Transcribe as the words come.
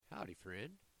Howdy,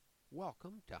 friend.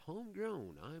 Welcome to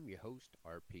Homegrown. I'm your host,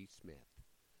 R.P. Smith.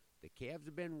 The calves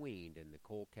have been weaned and the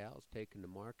coal cows taken to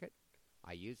market.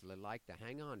 I usually like to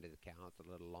hang on to the cows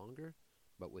a little longer,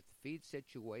 but with the feed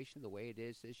situation the way it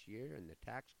is this year and the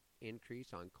tax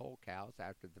increase on coal cows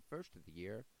after the first of the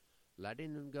year,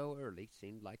 letting them go early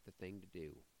seemed like the thing to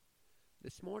do.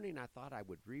 This morning I thought I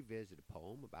would revisit a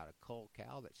poem about a coal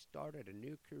cow that started a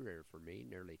new career for me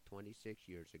nearly 26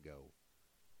 years ago.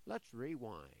 Let's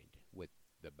rewind with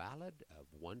the Ballad of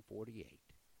 148.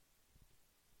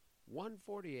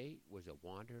 148 was a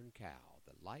wandering cow,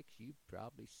 the likes you've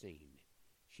probably seen.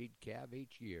 She'd calve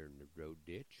each year in the road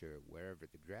ditch or wherever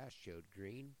the grass showed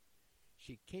green.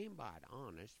 She came by it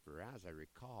honest, for as I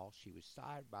recall, she was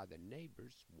sired by the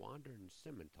neighbors wandering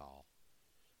Simmental.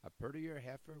 A prettier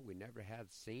heifer we never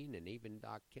had seen, and even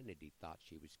Doc Kennedy thought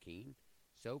she was keen.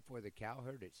 So for the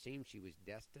cowherd it seemed she was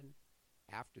destined.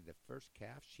 After the first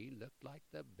calf, she looked like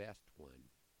the best one.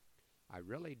 I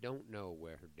really don't know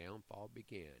where her downfall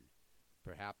began.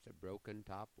 Perhaps a broken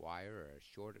top wire or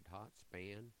a shorted hot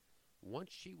span.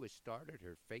 Once she was started,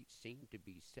 her fate seemed to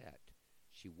be set.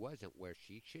 She wasn't where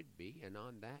she should be, and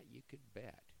on that you could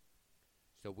bet.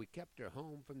 So we kept her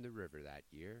home from the river that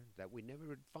year. That we never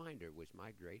would find her was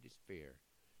my greatest fear.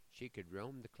 She could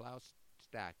roam the Klaus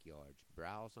stackyards,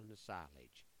 browse on the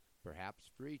silage. Perhaps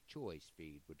free choice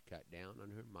feed would cut down on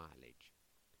her mileage.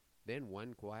 Then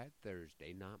one quiet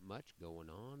Thursday, not much going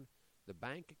on, the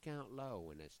bank account low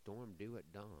and a storm due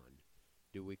at dawn.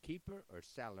 Do we keep her or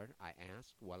sell her, I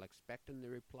asked, while expecting the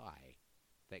reply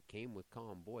that came with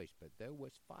calm voice, but there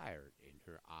was fire in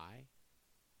her eye.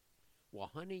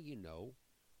 Well, honey, you know,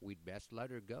 we'd best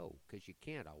let her go, 'cause you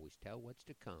can't always tell what's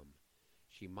to come.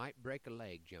 She might break a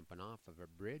leg jumping off of a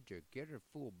bridge or get her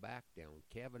fool back down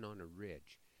calving on a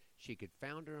ridge. She could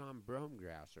founder on brome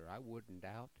grass, or I wouldn't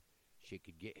doubt she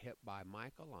could get hit by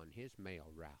Michael on his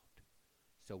mail route.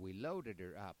 So we loaded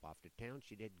her up. Off to town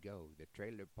she did go. The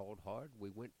trailer pulled hard. We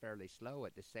went fairly slow.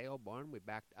 At the sale barn we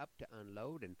backed up to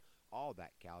unload, and all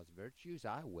that cow's virtues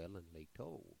I willingly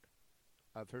told.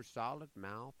 Of her solid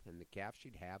mouth and the calf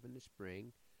she'd have in the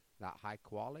spring, that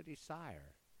high-quality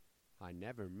sire, I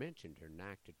never mentioned her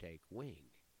knack to take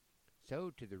wing.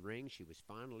 So to the ring she was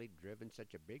finally driven,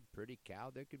 such a big pretty cow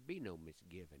there could be no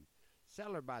misgiving.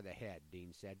 Sell her by the head,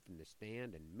 Dean said from the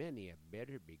stand, and many a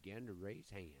bidder began to raise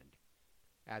hand.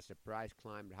 As the price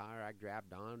climbed higher, I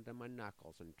grabbed onto my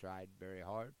knuckles and tried very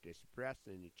hard to suppress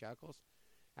any chuckles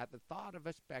at the thought of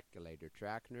a speculator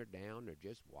tracking her down or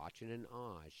just watching in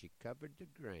awe as she covered the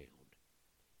ground.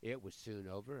 It was soon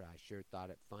over. I sure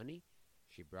thought it funny.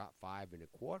 She brought 5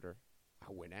 1/4. I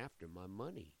went after my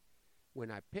money. When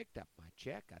I picked up my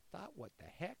check, I thought, what the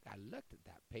heck? I looked at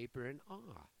that paper in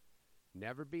awe.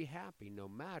 Never be happy, no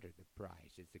matter the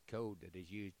price, is the code that is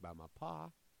used by my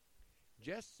pa.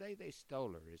 Just say they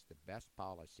stole her is the best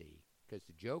policy, 'cause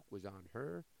the joke was on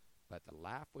her, but the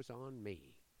laugh was on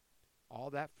me. All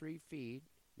that free feed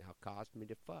now caused me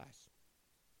to fuss,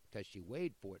 'cause she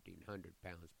weighed 1,400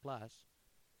 pounds plus.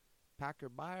 Packer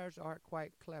buyers aren't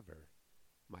quite clever.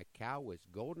 My cow was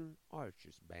golden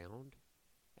arches bound,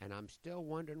 and I'm still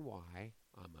wondering why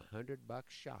I'm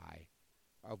 $100 shy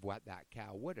of what that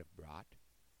cow would have brought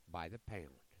by the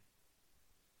pound.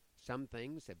 Some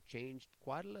things have changed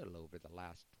quite a little over the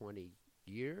last 20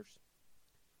 years.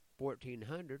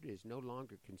 1,400 is no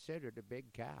longer considered a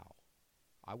big cow.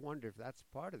 I wonder if that's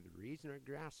part of the reason our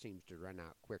grass seems to run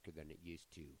out quicker than it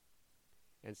used to.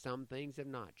 And some things have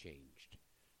not changed.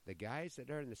 The guys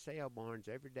that are in the sale barns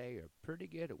every day are pretty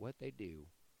good at what they do,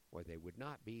 or they would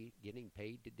not be getting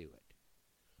paid to do it.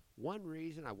 One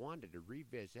reason I wanted to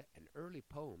revisit an early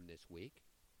poem this week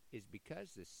is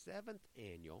because the 7th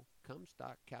annual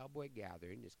Comstock Cowboy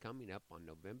Gathering is coming up on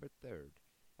November 3rd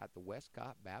at the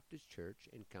Westcott Baptist Church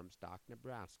in Comstock,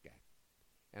 Nebraska.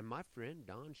 And my friend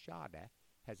Don Shada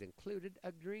has included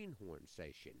a greenhorn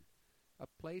station, a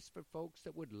place for folks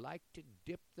that would like to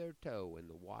dip their toe in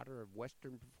the water of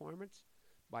Western performance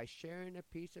by sharing a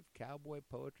piece of cowboy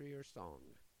poetry or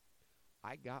song.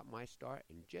 I got my start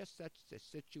in just such a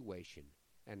situation,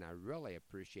 and I really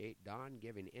appreciate Don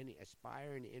giving any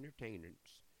aspiring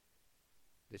entertainers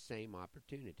the same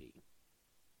opportunity.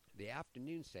 The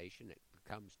afternoon session at the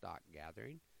Comstock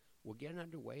Gathering will get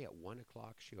underway at 1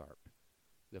 o'clock sharp.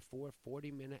 The 4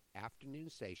 40-minute afternoon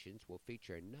sessions will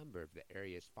feature a number of the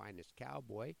area's finest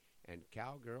cowboy and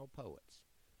cowgirl poets.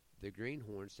 The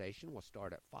greenhorn session will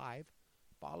start at 5,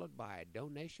 followed by a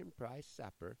donation prize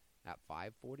supper at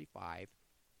 5:45,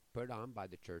 put on by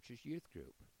the church's youth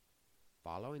group.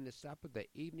 Following the supper, the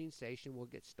evening session will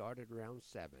get started around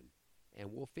 7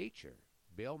 and will feature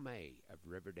Bill May of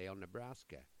Riverdale,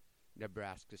 Nebraska,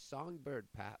 Nebraska's songbird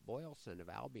Pat Boylston of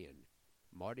Albion,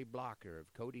 Marty Blocker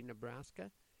of Cody,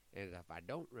 Nebraska, and if I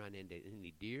don't run into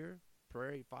any deer,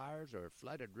 prairie fires, or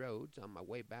flooded roads on my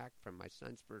way back from my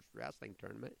son's first wrestling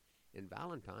tournament in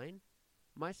Valentine,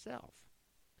 myself.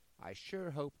 I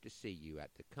sure hope to see you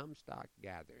at the Comstock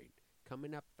Gathering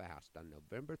coming up fast on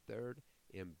November 3rd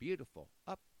in beautiful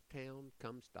uptown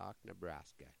Comstock,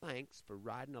 Nebraska. Thanks for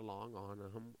riding along on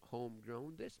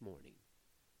Homegrown this morning.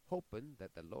 Hoping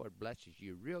that the Lord blesses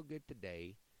you real good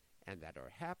today and that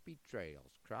our happy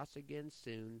trails cross again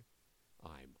soon.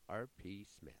 I'm R.P.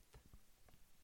 Smith.